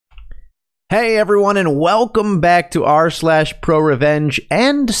Hey everyone, and welcome back to r/Pro Revenge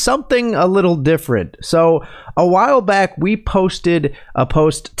and something a little different. So, a while back we posted a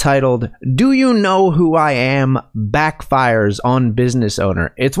post titled, "Do You Know Who I Am? Backfires on Business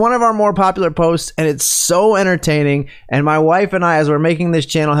Owner." It's one of our more popular posts and it's so entertaining, and my wife and I, as we're making this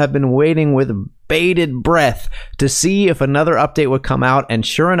channel, have been waiting with bated breath to see if another update would come out, and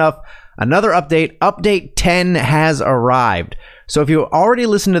sure enough, another update 10 has arrived. So if you already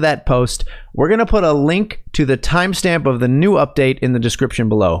listened to that post, we're going to put a link to the timestamp of the new update in the description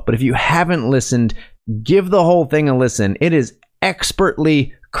below. But if you haven't listened, give the whole thing a listen. It is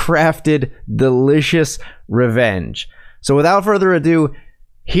expertly crafted, delicious revenge. So without further ado,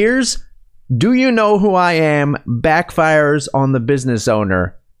 here's Do You Know Who I Am? Backfires on the Business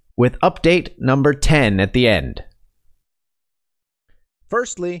Owner with update number 10 at the end.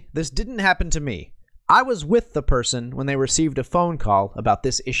 Firstly, this didn't happen to me. I was with the person when they received a phone call about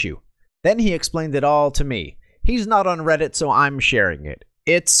this issue. Then he explained it all to me. He's not on Reddit, so I'm sharing it.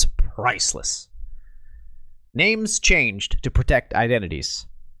 It's priceless. Names changed to protect identities.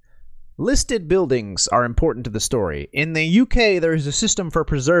 Listed buildings are important to the story. In the UK, there is a system for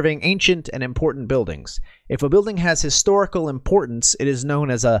preserving ancient and important buildings. If a building has historical importance, it is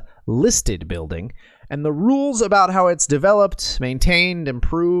known as a listed building, and the rules about how it's developed, maintained,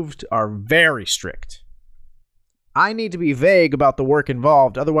 improved are very strict. I need to be vague about the work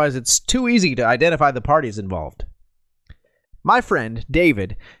involved, otherwise it's too easy to identify the parties involved. My friend,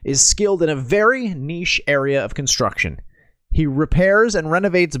 David, is skilled in a very niche area of construction. He repairs and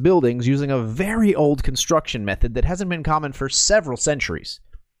renovates buildings using a very old construction method that hasn't been common for several centuries.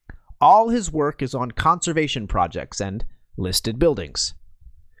 All his work is on conservation projects and listed buildings.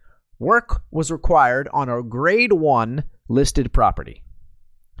 Work was required on a Grade 1 listed property.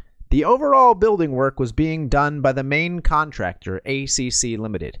 The overall building work was being done by the main contractor, ACC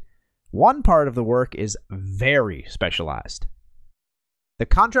Limited. One part of the work is very specialized. The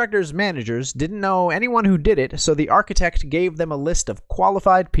contractor's managers didn't know anyone who did it, so the architect gave them a list of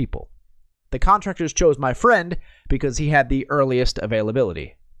qualified people. The contractors chose my friend because he had the earliest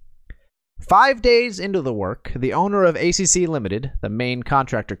availability. 5 days into the work, the owner of ACC Limited, the main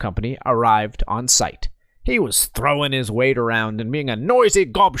contractor company, arrived on site. He was throwing his weight around and being a noisy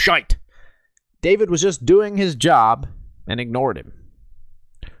gobshite. David was just doing his job and ignored him.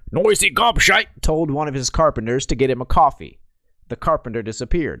 "Noisy gobshite," told one of his carpenters to get him a coffee. The carpenter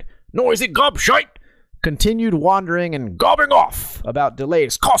disappeared. "Noisy gobshite," continued wandering and gobbing off about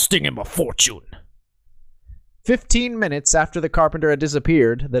delays costing him a fortune. 15 minutes after the carpenter had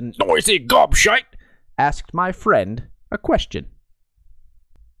disappeared, the noisy gobshite asked my friend a question.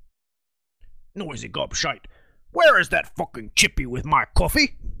 "Noisy gobshite, where is that fucking chippy with my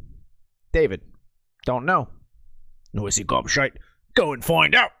coffee?" David, "Don't know." "Noisy gobshite, go and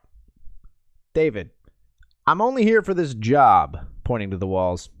find out." David, "I'm only here for this job," pointing to the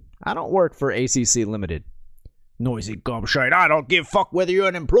walls. "I don't work for ACC Limited." "Noisy gobshite, I don't give a fuck whether you're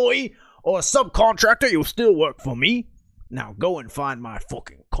an employee or a subcontractor, you still work for me. Now go and find my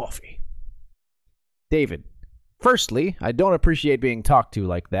fucking coffee." David, "Firstly, I don't appreciate being talked to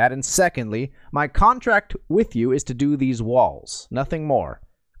like that, and secondly, my contract with you is to do these walls, nothing more.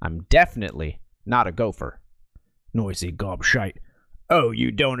 I'm definitely not a gopher." "Noisy gobshite, oh,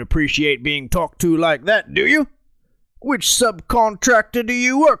 you don't appreciate being talked to like that, do you? Which subcontractor do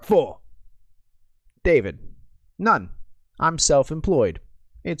you work for?" David, "None. I'm self-employed.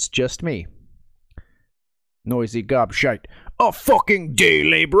 It's just me." "Noisy gobshite, a fucking day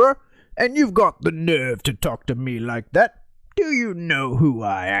laborer? And you've got the nerve to talk to me like that? Do you know who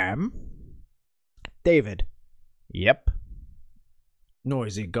I am?" David, "Yep."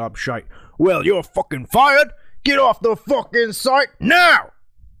 "Noisy gobshite, well, you're fucking fired. Get off the fucking site now!"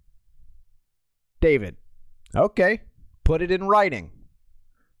 David, "Okay, put it in writing."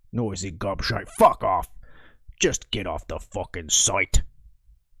 "Noisy gobshite, fuck off. Just get off the fucking site."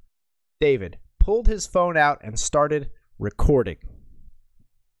 David pulled his phone out and started recording.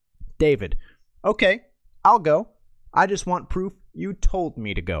 David, "Okay, I'll go. I just want proof you told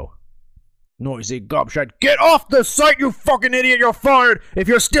me to go." "Noisy gobshite, get off the site, you fucking idiot, you're fired. If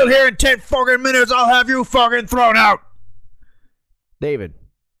you're still here in 10 fucking minutes, I'll have you fucking thrown out." David,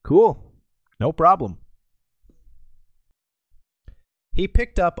 "Cool, no problem." He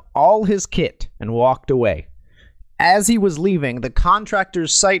picked up all his kit and walked away. As he was leaving, the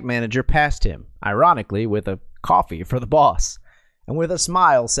contractor's site manager passed him, ironically with a coffee for the boss, and with a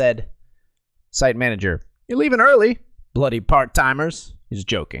smile said, "Site manager, you're leaving early, bloody part-timers." He's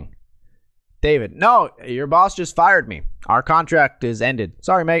joking. David, "No, your boss just fired me. Our contract is ended.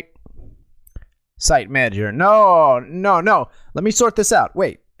 Sorry, mate." Site manager, No. Let me sort this out.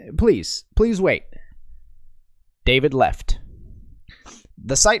 Wait, Please wait." David left.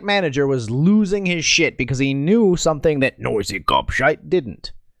 The site manager was losing his shit because he knew something that Noisy Gobshite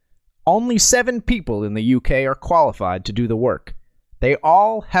didn't. Only 7 people in the UK are qualified to do the work. They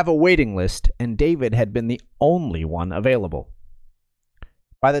all have a waiting list, and David had been the only one available.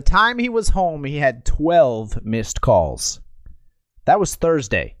 By the time he was home, he had 12 missed calls. That was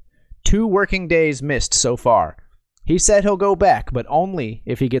Thursday. 2 working days missed so far. He said he'll go back, but only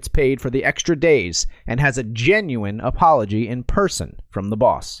if he gets paid for the extra days and has a genuine apology in person from the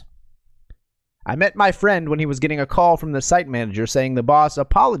boss. I met my friend when he was getting a call from the site manager saying the boss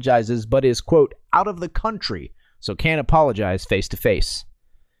apologizes but is, quote, out of the country, so can't apologize face to face.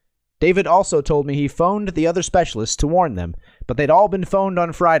 David also told me he phoned the other specialists to warn them, but they'd all been phoned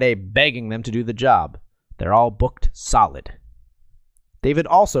on Friday begging them to do the job. They're all booked solid. David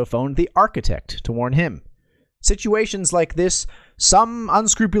also phoned the architect to warn him. Situations like this, some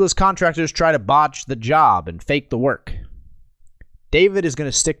unscrupulous contractors try to botch the job and fake the work. David is going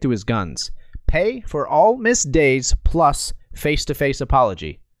to stick to his guns. Pay for all missed days plus face-to-face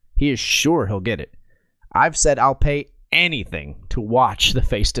apology. He is sure he'll get it. I've said I'll pay anything to watch the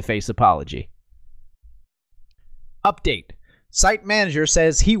face-to-face apology. Update. Site manager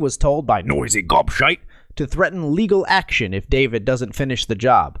says he was told by Noisy Gobshite to threaten legal action if David doesn't finish the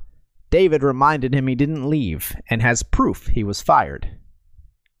job. David reminded him he didn't leave and has proof he was fired.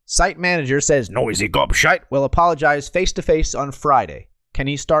 Site manager says Noisy Gobshite will apologize face-to-face on Friday. Can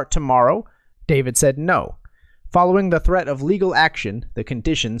he start tomorrow? David said no. Following the threat of legal action, the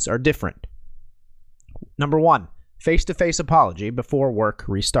conditions are different. Number 1, face-to-face apology before work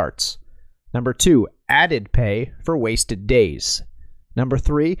restarts. Number 2, added pay for wasted days. Number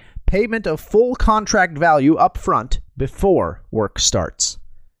 3, payment of full contract value up front before work starts.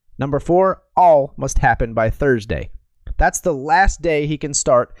 Number 4, all must happen by Thursday. That's the last day he can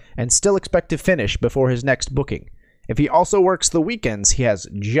start and still expect to finish before his next booking. If he also works the weekends, he has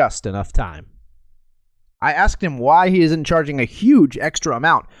just enough time. I asked him why he isn't charging a huge extra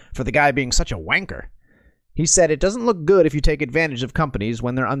amount for the guy being such a wanker. He said it doesn't look good if you take advantage of companies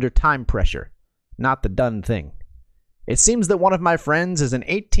when they're under time pressure. Not the done thing. It seems that one of my friends is an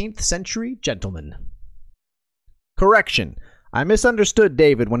 18th century gentleman. Correction. I misunderstood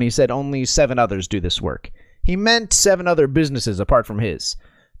David when he said only 7 others do this work. He meant 7 other businesses apart from his.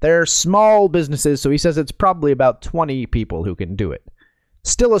 They're small businesses, so he says it's probably about 20 people who can do it.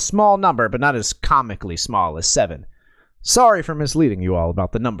 Still a small number, but not as comically small as 7. Sorry for misleading you all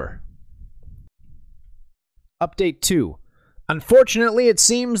about the number. Update 2. Unfortunately, it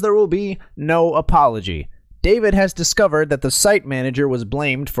seems there will be no apology. David has discovered that the site manager was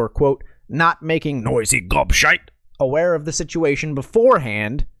blamed for, quote, not making Noisy Gobshite aware of the situation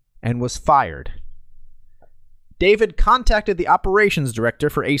beforehand and was fired. David contacted the operations director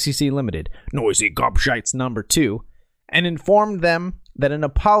for ACC Limited, Noisy Gobshite's number 2, and informed them that an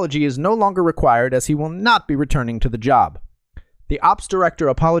apology is no longer required as he will not be returning to the job. The ops director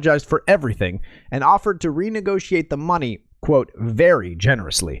apologized for everything and offered to renegotiate the money, quote, very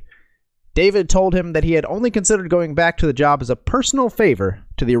generously. David told him that he had only considered going back to the job as a personal favor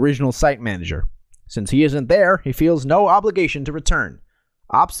to the original site manager. Since he isn't there, he feels no obligation to return.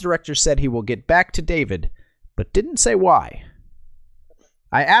 Ops director said he will get back to David, but didn't say why.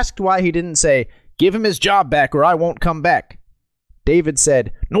 I asked why he didn't say, give him his job back or I won't come back. David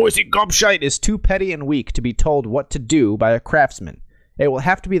said, Noisy Gobshite is too petty and weak to be told what to do by a craftsman. It will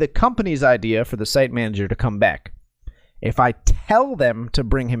have to be the company's idea for the site manager to come back. If I tell them to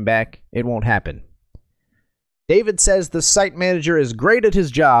bring him back, it won't happen. David says the site manager is great at his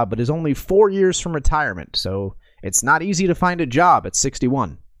job, but is only 4 years from retirement, so it's not easy to find a job at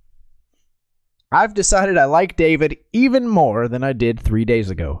 61. I've decided I like David even more than I did 3 days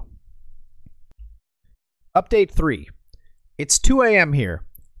ago. Update 3. It's 2 a.m. here.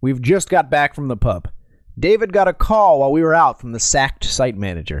 We've just got back from the pub. David got a call while we were out from the sacked site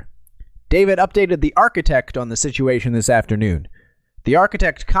manager. David updated the architect on the situation this afternoon. The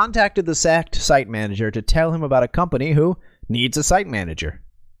architect contacted the sacked site manager to tell him about a company who needs a site manager.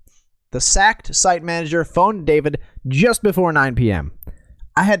 The sacked site manager phoned David just before 9 p.m.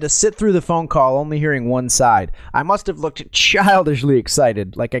 I had to sit through the phone call only hearing one side. I must have looked childishly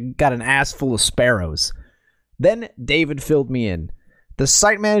excited, like I got an ass full of sparrows. Then David filled me in. The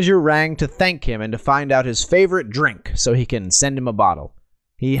site manager rang to thank him and to find out his favorite drink so he can send him a bottle.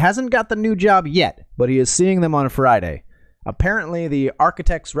 He hasn't got the new job yet, but he is seeing them on Friday. Apparently, the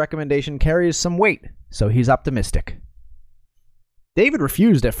architect's recommendation carries some weight, so he's optimistic. David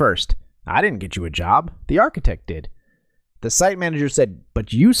refused at first. I didn't get you a job. The architect did. The site manager said,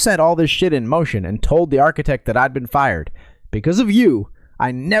 but you set all this shit in motion and told the architect that I'd been fired. Because of you,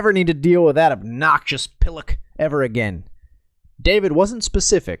 I never need to deal with that obnoxious pillock ever again. David wasn't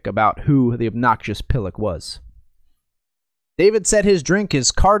specific about who the obnoxious pillock was. David said his drink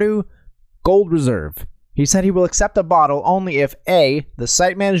is Cardew Gold Reserve. He said he will accept a bottle only if A, the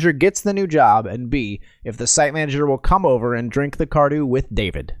site manager gets the new job, and B, if the site manager will come over and drink the Cardew with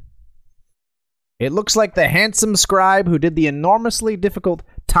David. It looks like the handsome scribe who did the enormously difficult,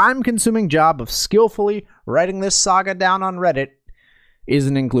 time-consuming job of skillfully writing this saga down on Reddit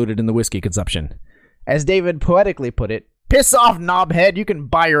isn't included in the whiskey consumption. As David poetically put it, piss off, knobhead, you can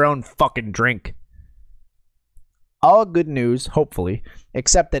buy your own fucking drink. All good news, hopefully,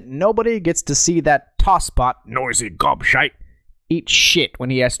 except that nobody gets to see that tosspot, noisy gobshite, eat shit when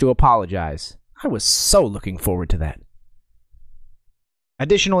he has to apologize. I was so looking forward to that.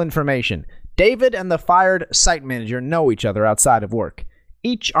 Additional information. David and the fired site manager know each other outside of work.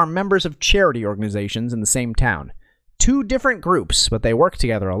 Each are members of charity organizations in the same town. 2 different groups, but they work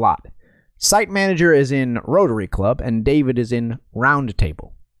together a lot. Site manager is in Rotary Club, and David is in Round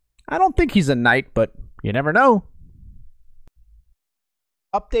Table. I don't think he's a knight, but you never know.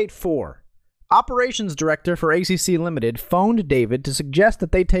 Update 4. Operations Director for ACC Limited phoned David to suggest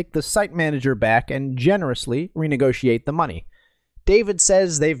that they take the site manager back and generously renegotiate the money. David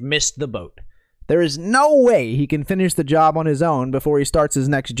says they've missed the boat. There is no way he can finish the job on his own before he starts his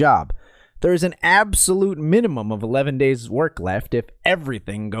next job. There is an absolute minimum of 11 days' work left if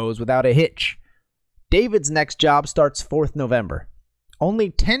everything goes without a hitch. David's next job starts 4th November. Only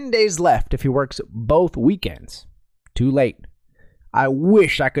 10 days left if he works both weekends. Too late. I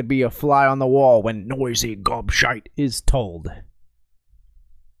wish I could be a fly on the wall when noisy gobshite is told.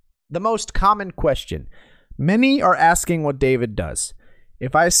 The most common question. Many are asking what David does.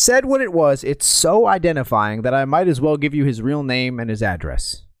 If I said what it was, it's so identifying that I might as well give you his real name and his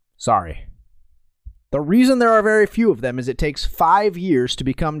address. Sorry. The reason there are very few of them is it takes 5 years to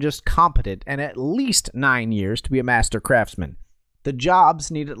become just competent and at least 9 years to be a master craftsman. The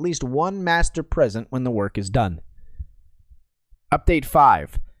jobs need at least one master present when the work is done. Update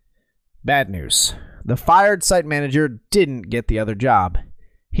 5. Bad news. The fired site manager didn't get the other job.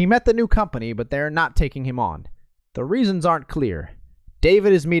 He met the new company, but they're not taking him on. The reasons aren't clear.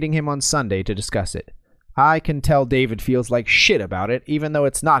 David is meeting him on Sunday to discuss it. I can tell David feels like shit about it, even though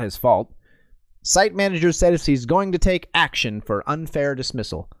it's not his fault. Site manager says he's going to take action for unfair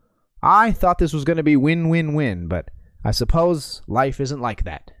dismissal. I thought this was going to be win-win-win, but I suppose life isn't like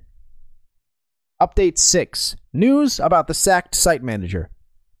that. Update 6. News about the sacked site manager.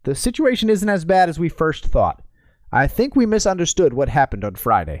 The situation isn't as bad as we first thought. I think we misunderstood what happened on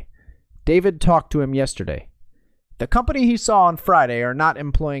Friday. David talked to him yesterday. The company he saw on Friday are not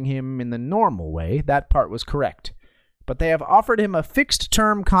employing him in the normal way. That part was correct. But they have offered him a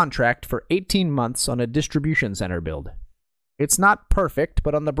fixed-term contract for 18 months on a distribution center build. It's not perfect,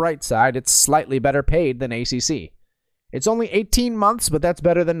 but on the bright side, it's slightly better paid than ACC. It's only 18 months, but that's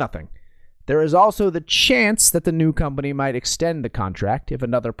better than nothing. There is also the chance that the new company might extend the contract if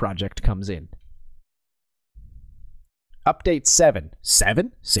another project comes in. Update 7.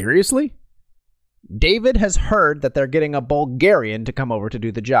 7? Seriously? David has heard that they're getting a Bulgarian to come over to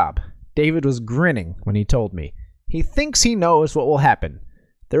do the job. David was grinning when he told me. He thinks he knows what will happen.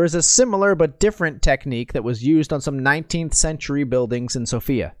 There is a similar but different technique that was used on some 19th century buildings in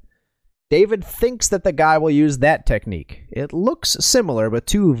Sofia. David thinks that the guy will use that technique. It looks similar, but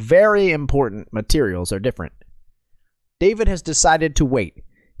 2 very important materials are different. David has decided to wait.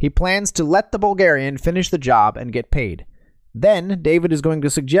 He plans to let the Bulgarian finish the job and get paid. Then, David is going to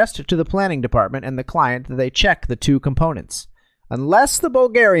suggest to the planning department and the client that they check the 2 components. Unless the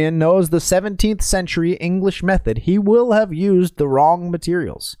Bulgarian knows the 17th century English method, he will have used the wrong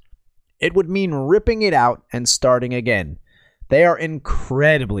materials. It would mean ripping it out and starting again. They are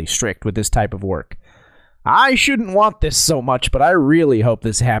incredibly strict with this type of work. I shouldn't want this so much, but I really hope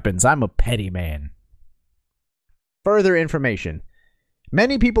this happens. I'm a petty man. Further information.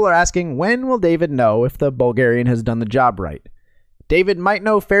 Many people are asking, when will David know if the Bulgarian has done the job right? David might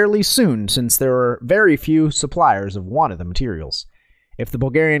know fairly soon, since there are very few suppliers of one of the materials. If the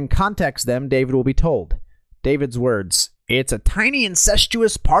Bulgarian contacts them, David will be told. David's words, "It's a tiny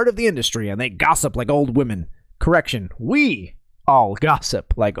incestuous part of the industry, and they gossip like old women." Correction, we all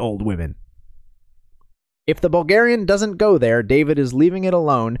gossip like old women. If the Bulgarian doesn't go there, David is leaving it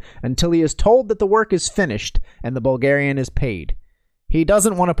alone until he is told that the work is finished and the Bulgarian is paid. He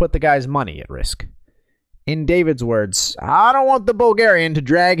doesn't want to put the guy's money at risk. In David's words, "I don't want the Bulgarian to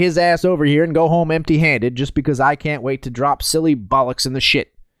drag his ass over here and go home empty-handed just because I can't wait to drop silly bollocks in the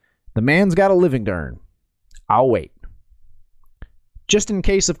shit. The man's got a living to earn. I'll wait." Just in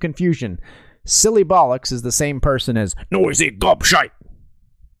case of confusion, silly bollocks is the same person as noisy gobshite.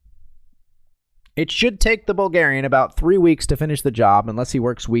 It should take the Bulgarian about 3 weeks to finish the job unless he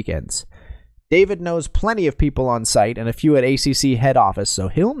works weekends. David knows plenty of people on site and a few at ACC head office, so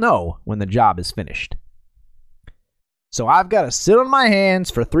he'll know when the job is finished. So I've got to sit on my hands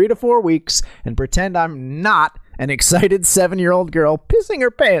for 3 to 4 weeks and pretend I'm not an excited 7-year-old girl pissing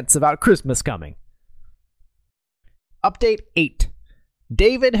her pants about Christmas coming. Update 8.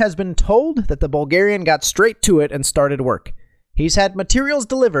 David has been told that the Bulgarian got straight to it and started work. He's had materials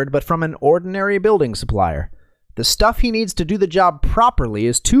delivered, but from an ordinary building supplier. The stuff he needs to do the job properly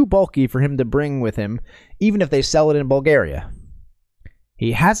is too bulky for him to bring with him, even if they sell it in Bulgaria.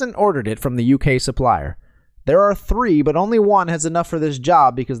 He hasn't ordered it from the UK supplier. There are 3, but only one has enough for this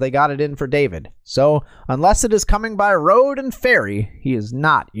job because they got it in for David. So, unless it is coming by road and ferry, he is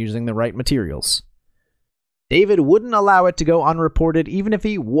not using the right materials. David wouldn't allow it to go unreported even if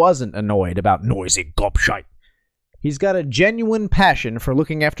he wasn't annoyed about noisy gobshite. He's got a genuine passion for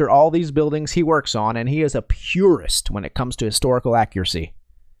looking after all these buildings he works on, and he is a purist when it comes to historical accuracy.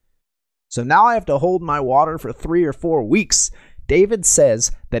 So now I have to hold my water for 3 or 4 weeks. David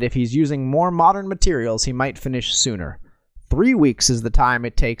says that if he's using more modern materials, he might finish sooner. 3 weeks is the time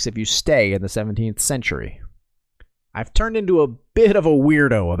it takes if you stay in the 17th century. I've turned into a bit of a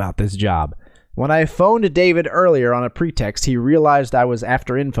weirdo about this job. When I phoned David earlier on a pretext, he realized I was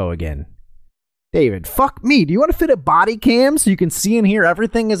after info again. David, fuck me. Do you want to fit a body cam so you can see and hear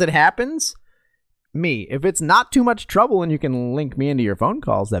everything as it happens? Me, if it's not too much trouble and you can link me into your phone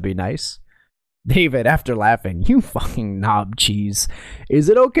calls, that'd be nice. David, after laughing, you fucking knob cheese. Is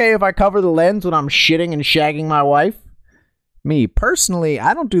it okay if I cover the lens when I'm shitting and shagging my wife? Me, personally,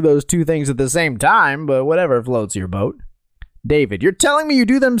 I don't do those 2 things at the same time, but whatever floats your boat. David, you're telling me you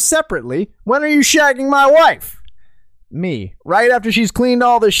do them separately? When are you shagging my wife? Me, right after she's cleaned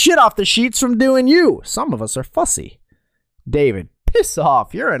all the shit off the sheets from doing you. Some of us are fussy. David, piss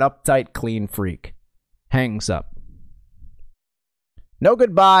off. You're an uptight, clean freak. Hangs up. No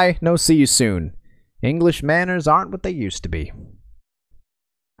goodbye, no see you soon. English manners aren't what they used to be.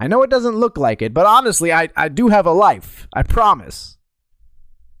 I know it doesn't look like it, but honestly, I do have a life. I promise.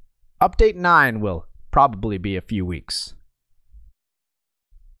 Update 9 will probably be a few weeks.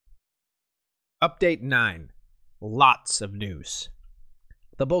 Update 9. Lots of news.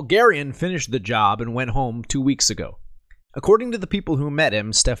 The Bulgarian finished the job and went home 2 weeks ago. According to the people who met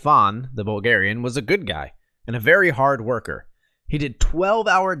him, Stefan, the Bulgarian, was a good guy and a very hard worker. He did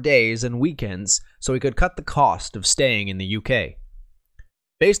 12-hour days and weekends so he could cut the cost of staying in the UK.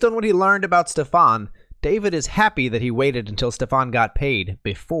 Based on what he learned about Stefan, David is happy that he waited until Stefan got paid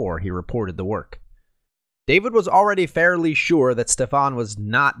before he reported the work. David was already fairly sure that Stefan was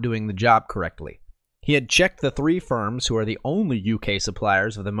not doing the job correctly. He had checked the 3 firms who are the only UK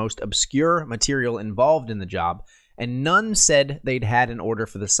suppliers of the most obscure material involved in the job, and none said they'd had an order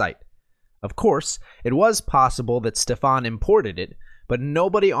for the site. Of course, it was possible that Stefan imported it, but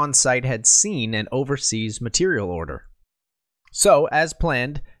nobody on site had seen an overseas material order. So, as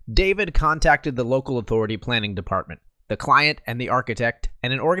planned, David contacted the local authority planning department, the client and the architect,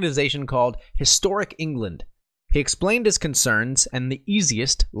 and an organization called Historic England. He explained his concerns and the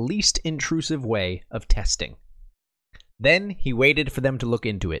easiest, least intrusive way of testing. Then he waited for them to look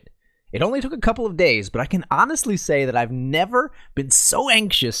into it. It only took a couple of days, but I can honestly say that I've never been so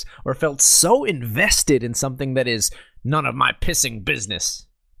anxious or felt so invested in something that is none of my pissing business.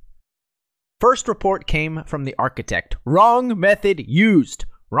 First report came from the architect. Wrong method used.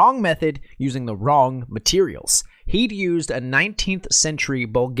 Wrong method using the wrong materials. He'd used a 19th century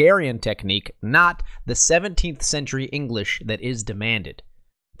Bulgarian technique, not the 17th century English that is demanded.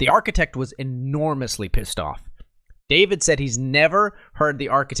 The architect was enormously pissed off. David said he's never heard the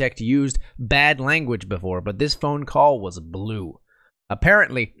architect used bad language before, but this phone call was blue.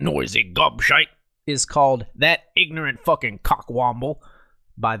 Apparently, noisy gobshite is called that ignorant fucking cockwomble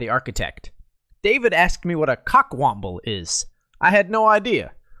by the architect. David asked me what a cockwomble is. I had no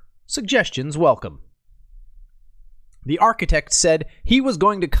idea. Suggestions welcome. The architect said he was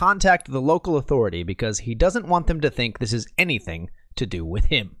going to contact the local authority because he doesn't want them to think this is anything to do with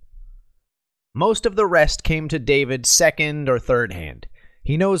him. Most of the rest came to David second or third hand.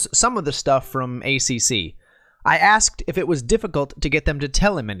 He knows some of the stuff from ACC. I asked if it was difficult to get them to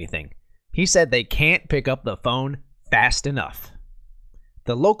tell him anything. He said they can't pick up the phone fast enough.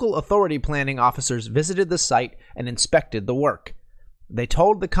 The local authority planning officers visited the site and inspected the work. They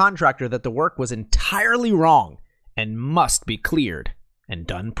told the contractor that the work was entirely wrong and must be cleared and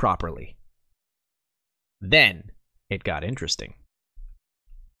done properly. Then it got interesting.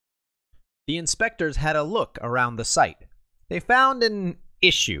 The inspectors had a look around the site. They found an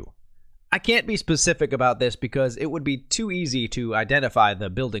issue. I can't be specific about this because it would be too easy to identify the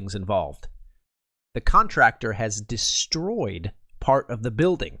buildings involved. The contractor has destroyed part of the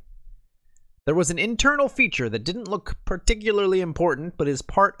building. There was an internal feature that didn't look particularly important, but is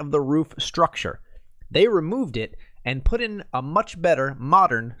part of the roof structure. They removed it and put in a much better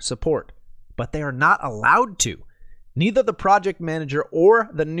modern support, but they are not allowed to. Neither the project manager or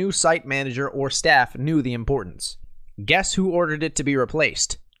the new site manager or staff knew the importance. Guess who ordered it to be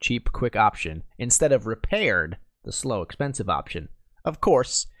replaced? Cheap, quick option. Instead of repaired, the slow, expensive option. Of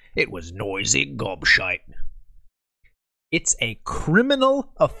course, it was Noisy Gobshite. It's a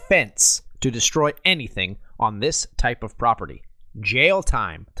criminal offense to destroy anything on this type of property. Jail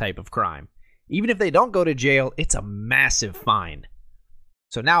time type of crime. Even if they don't go to jail, it's a massive fine.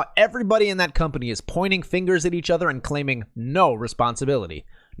 So now everybody in that company is pointing fingers at each other and claiming no responsibility.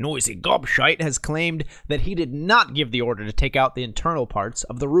 Noisy Gobshite has claimed that he did not give the order to take out the internal parts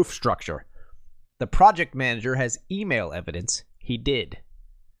of the roof structure. The project manager has email evidence he did.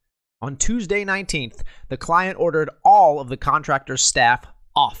 On Tuesday 19th, the client ordered all of the contractor's staff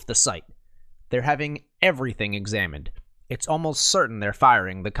off the site. They're having everything examined. It's almost certain they're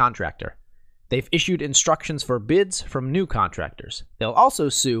firing the contractor. They've issued instructions for bids from new contractors. They'll also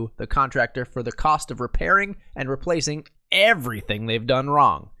sue the contractor for the cost of repairing and replacing everything they've done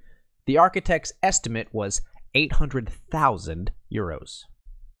wrong. The architect's estimate was 800,000 euros.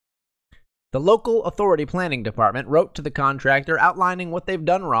 The local authority planning department wrote to the contractor outlining what they've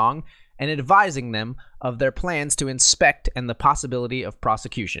done wrong and advising them of their plans to inspect and the possibility of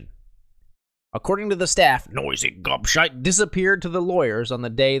prosecution. According to the staff, Noisy Gobshite disappeared to the lawyers on the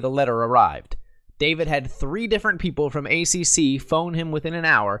day the letter arrived. David had 3 different people from ACC phone him within an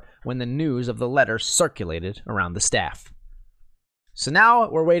hour when the news of the letter circulated around the staff. So now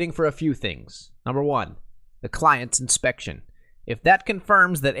we're waiting for a few things. Number 1, the client's inspection. If that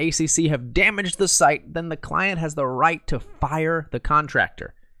confirms that ACC have damaged the site, then the client has the right to fire the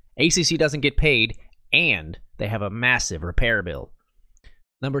contractor. ACC doesn't get paid, and they have a massive repair bill.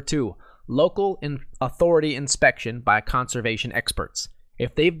 Number 2, local authority inspection by conservation experts.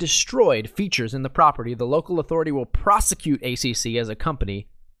 If they've destroyed features in the property, the local authority will prosecute ACC as a company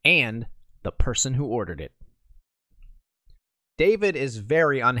and the person who ordered it. David is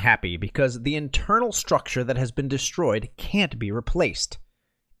very unhappy because the internal structure that has been destroyed can't be replaced.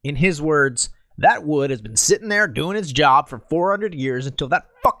 In his words, that wood has been sitting there doing its job for 400 years until that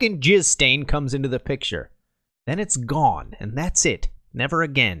fucking jizz stain comes into the picture. Then it's gone, and that's it. Never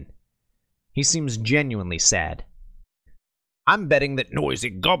again. He seems genuinely sad. I'm betting that Noisy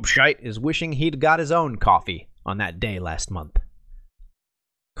Gobshite is wishing he'd got his own coffee on that day last month.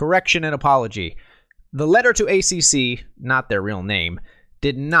 Correction and apology. The letter to ACC, not their real name,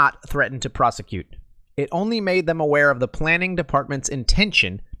 did not threaten to prosecute. It only made them aware of the planning department's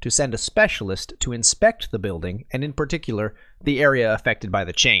intention to send a specialist to inspect the building, and in particular, the area affected by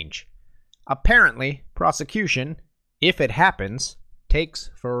the change. Apparently, prosecution, if it happens, takes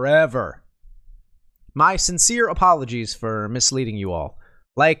forever. My sincere apologies for misleading you all.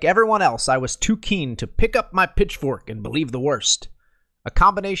 Like everyone else, I was too keen to pick up my pitchfork and believe the worst. A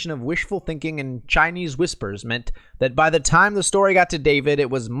combination of wishful thinking and Chinese whispers meant that by the time the story got to David, it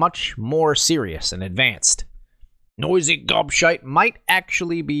was much more serious and advanced. Noisy Gobshite might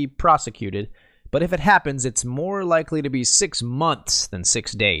actually be prosecuted, but if it happens, it's more likely to be 6 months than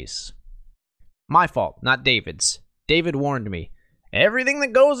 6 days. My fault, not David's. David warned me. Everything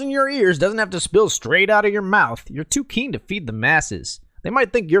that goes in your ears doesn't have to spill straight out of your mouth. You're too keen to feed the masses. They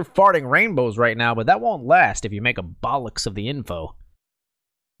might think you're farting rainbows right now, but that won't last if you make a bollocks of the info.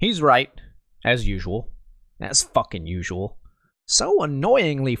 He's right, as usual. As fucking usual. So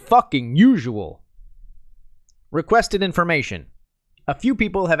annoyingly fucking usual. Requested information. A few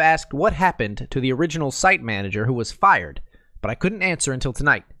people have asked what happened to the original site manager who was fired, but I couldn't answer until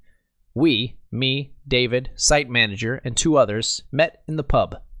tonight. We, me, David, site manager, and 2 others, met in the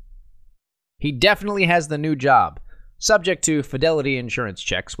pub. He definitely has the new job, subject to fidelity insurance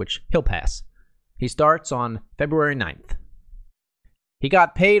checks, which he'll pass. He starts on February 9th. He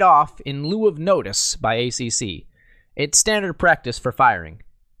got paid off in lieu of notice by ACC. It's standard practice for firing.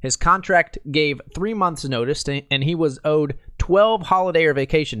 His contract gave 3 months' notice, and he was owed 12 holiday or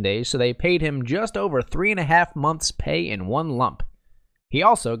vacation days, so they paid him just over 3.5 months' pay in one lump. He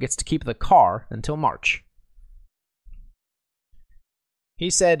also gets to keep the car until March. He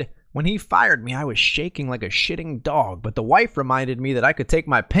said, when he fired me, I was shaking like a shitting dog, but the wife reminded me that I could take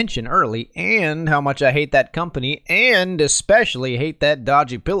my pension early and how much I hate that company and especially hate that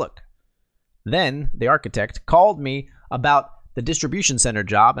dodgy pillock. Then the architect called me about the distribution center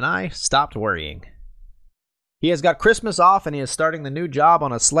job and I stopped worrying. He has got Christmas off and he is starting the new job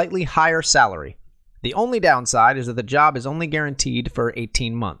on a slightly higher salary. The only downside is that the job is only guaranteed for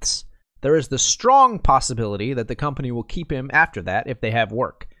 18 months. There is the strong possibility that the company will keep him after that if they have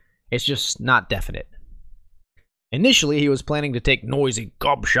work. It's just not definite. Initially, he was planning to take Noisy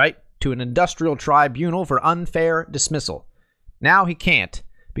Gobshite to an industrial tribunal for unfair dismissal. Now he can't,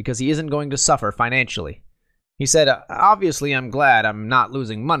 because he isn't going to suffer financially. He said, obviously I'm glad I'm not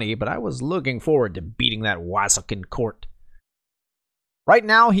losing money, but I was looking forward to beating that wassock in court. Right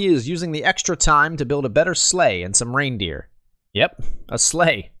now, he is using the extra time to build a better sleigh and some reindeer. Yep, a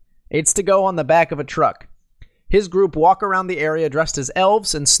sleigh. It's to go on the back of a truck. His group walk around the area dressed as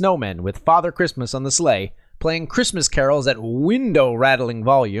elves and snowmen with Father Christmas on the sleigh, playing Christmas carols at window-rattling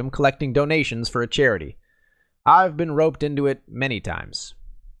volume, collecting donations for a charity. I've been roped into it many times.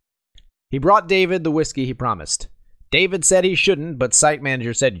 He brought David the whiskey he promised. David said he shouldn't, but site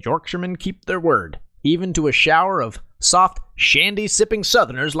manager said Yorkshiremen keep their word, even to a shower of soft, shandy-sipping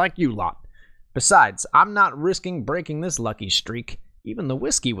Southerners like you lot. Besides, I'm not risking breaking this lucky streak. Even the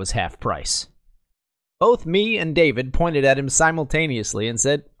whiskey was half price. Both me and David pointed at him simultaneously and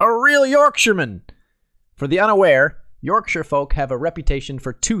said, "A real Yorkshireman!" For the unaware, Yorkshire folk have a reputation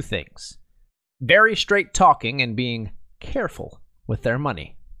for two things: very straight talking and being careful with their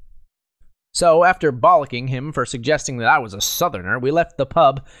money. So, after bollocking him for suggesting that I was a Southerner, we left the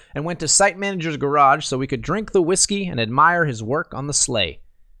pub and went to site manager's garage so we could drink the whiskey and admire his work on the sleigh.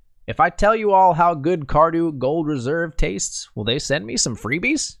 If I tell you all how good Cardew Gold Reserve tastes, will they send me some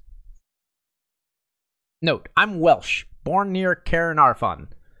freebies? Note, I'm Welsh, born near Caernarfon.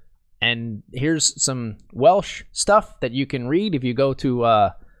 And here's some Welsh stuff that you can read if you go to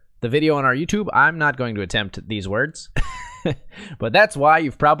the video on our YouTube. I'm not going to attempt these words. But that's why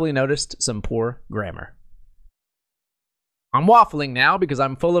you've probably noticed some poor grammar. I'm waffling now because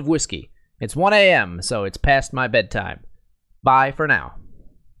I'm full of whiskey. It's 1 a.m., so it's past my bedtime. Bye for now.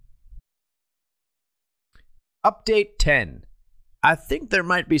 Update 10. I think there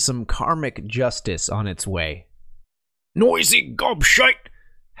might be some karmic justice on its way. Noisy Gobshite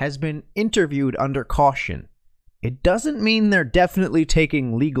has been interviewed under caution. It doesn't mean they're definitely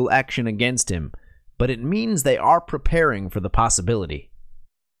taking legal action against him, but it means they are preparing for the possibility.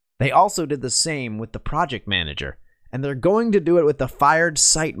 They also did the same with the project manager, and they're going to do it with the fired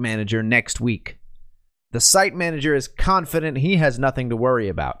site manager next week. The site manager is confident he has nothing to worry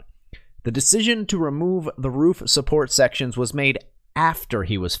about. The decision to remove the roof support sections was made after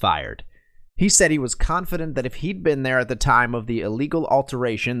he was fired. He said he was confident that if he'd been there at the time of the illegal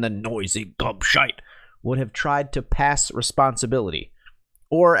alteration, the Noisy Gobshite would have tried to pass responsibility.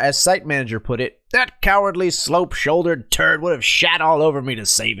 Or, as site manager put it, that cowardly, slope-shouldered turd would have shat all over me to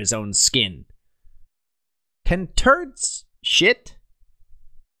save his own skin. Can turds shit?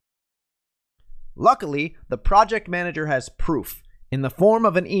 Luckily, the project manager has proof, in the form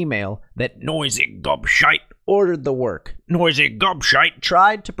of an email, that Noisy Gobshite ordered the work. Noisy Gobshite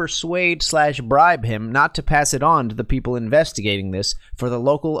tried to persuade/bribe him not to pass it on to the people investigating this for the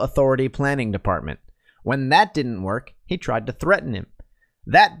local authority planning department. When that didn't work, he tried to threaten him.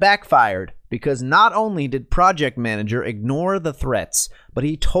 That backfired because not only did project manager ignore the threats, but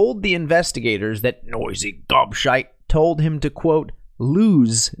he told the investigators that Noisy Gobshite told him to, quote,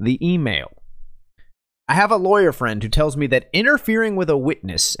 lose the email. I have a lawyer friend who tells me that interfering with a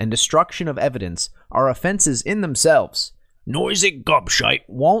witness and destruction of evidence are offenses in themselves. Noisy Gobshite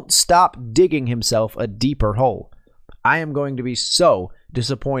won't stop digging himself a deeper hole. I am going to be so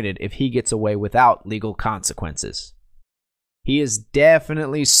disappointed if he gets away without legal consequences. He is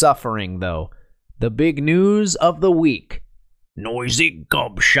definitely suffering, though. The big news of the week: Noisy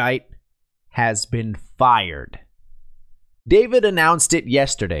Gobshite has been fired. David announced it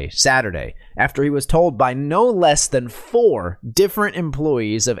yesterday, Saturday, after he was told by no less than 4 different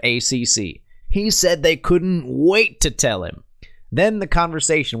employees of ACC. He said they couldn't wait to tell him. Then the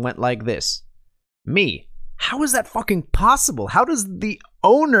conversation went like this. Me, how is that fucking possible? How does the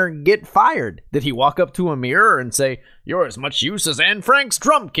owner get fired? Did he walk up to a mirror and say, "You're as much use as Anne Frank's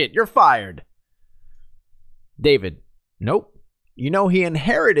drum kit, you're fired"? David, nope. You know he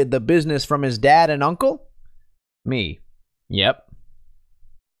inherited the business from his dad and uncle? Me, yep.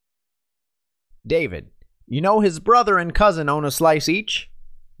 David, you know his brother and cousin own a slice each?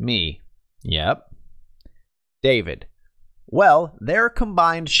 Me, yep. David, well, their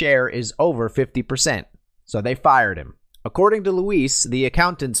combined share is over 50%, so they fired him. According to Luis, the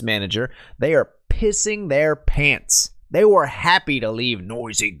accountant's manager, they are pissing their pants. They were happy to leave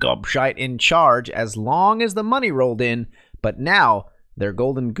Noisy Gobshite in charge as long as the money rolled in, but now their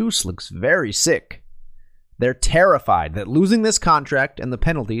golden goose looks very sick. They're terrified that losing this contract and the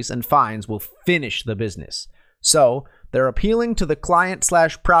penalties and fines will finish the business. So, they're appealing to the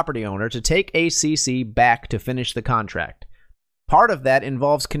client/property owner to take ACC back to finish the contract. Part of that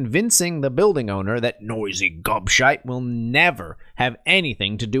involves convincing the building owner that Noisy Gobshite will never have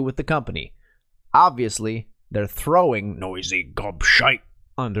anything to do with the company. Obviously, they're throwing Noisy Gobshite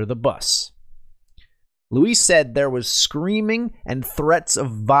under the bus. Luis said there was screaming and threats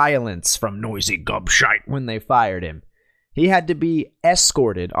of violence from Noisy Gobshite when they fired him. He had to be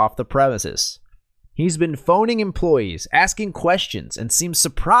escorted off the premises. He's been phoning employees, asking questions, and seems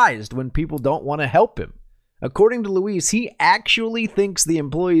surprised when people don't want to help him. According to Luis, he actually thinks the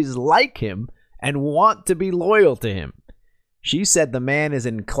employees like him and want to be loyal to him. She said the man is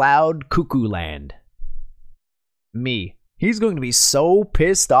in cloud cuckoo land. Me. He's going to be so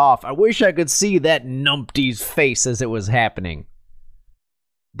pissed off. I wish I could see that numpty's face as it was happening.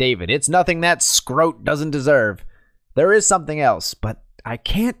 David, it's nothing that scrote doesn't deserve. There is something else, but I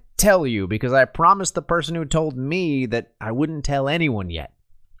can't tell you because I promised the person who told me that I wouldn't tell anyone yet.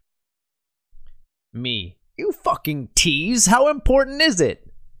 Me. You fucking tease. How important is it?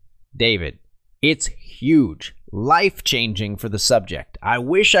 David, it's huge. Life-changing for the subject. I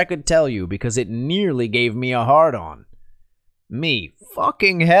wish I could tell you because it nearly gave me a hard-on. Me,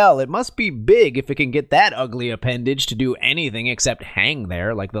 fucking hell, it must be big if it can get that ugly appendage to do anything except hang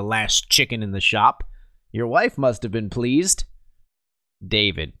there like the last chicken in the shop. Your wife must have been pleased.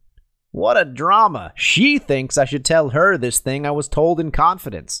 David, what a drama. She thinks I should tell her this thing I was told in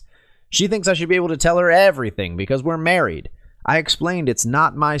confidence. She thinks I should be able to tell her everything because we're married. I explained it's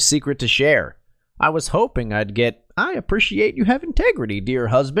not my secret to share. I was hoping I'd get, I appreciate you have integrity, dear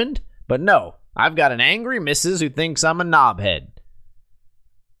husband. But no, I've got an angry missus who thinks I'm a knobhead.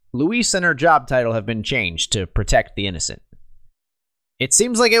 Luis and her job title have been changed to protect the innocent. It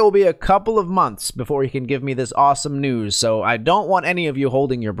seems like it will be a couple of months before he can give me this awesome news, so I don't want any of you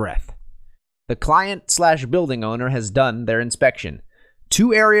holding your breath. The client/building owner has done their inspection.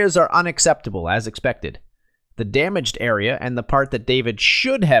 2 areas are unacceptable, as expected. The damaged area and the part that David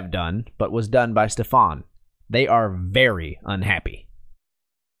should have done, but was done by Stefan. They are very unhappy.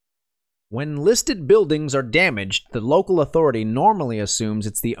 When listed buildings are damaged, the local authority normally assumes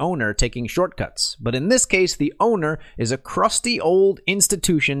it's the owner taking shortcuts. But in this case, the owner is a crusty old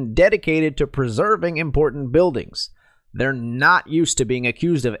institution dedicated to preserving important buildings. They're not used to being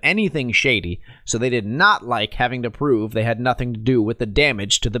accused of anything shady, so they did not like having to prove they had nothing to do with the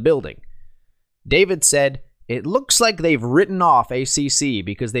damage to the building. David said, it looks like they've written off ACC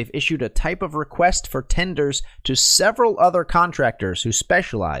because they've issued a type of request for tenders to several other contractors who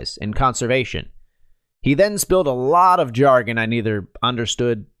specialize in conservation. He then spilled a lot of jargon I neither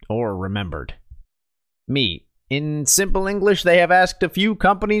understood or remembered. Me. In simple English, they have asked a few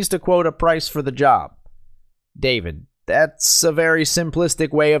companies to quote a price for the job. David. That's a very simplistic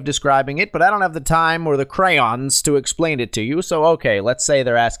way of describing it, but I don't have the time or the crayons to explain it to you, so okay, let's say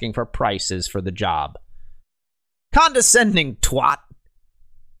they're asking for prices for the job. Condescending twat.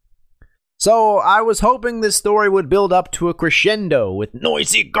 So I was hoping this story would build up to a crescendo with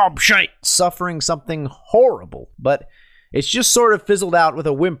Noisy Gobshite suffering something horrible, but it's just sort of fizzled out with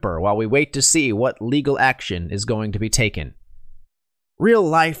a whimper while we wait to see what legal action is going to be taken. Real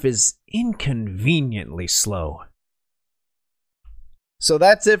life is inconveniently slow. So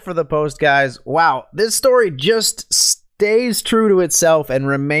that's it for the post, guys. Wow, this story just stays true to itself and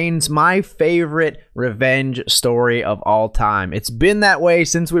remains my favorite revenge story of all time. It's been that way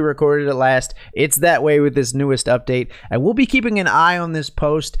since we recorded it last. It's that way with this newest update. And we'll be keeping an eye on this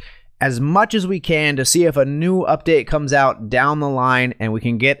post as much as we can to see if a new update comes out down the line and we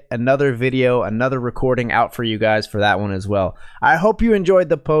can get another video, another recording out for you guys for that one as well. I hope you enjoyed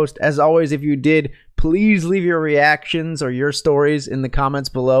the post. As always, if you did, please leave your reactions or your stories in the comments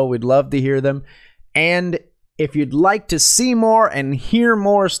below. We'd love to hear them. And if you'd like to see more and hear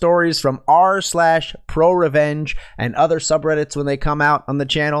more stories from r/ProRevenge and other subreddits when they come out on the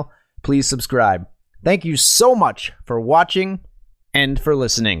channel, please subscribe. Thank you so much for watching and for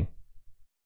listening.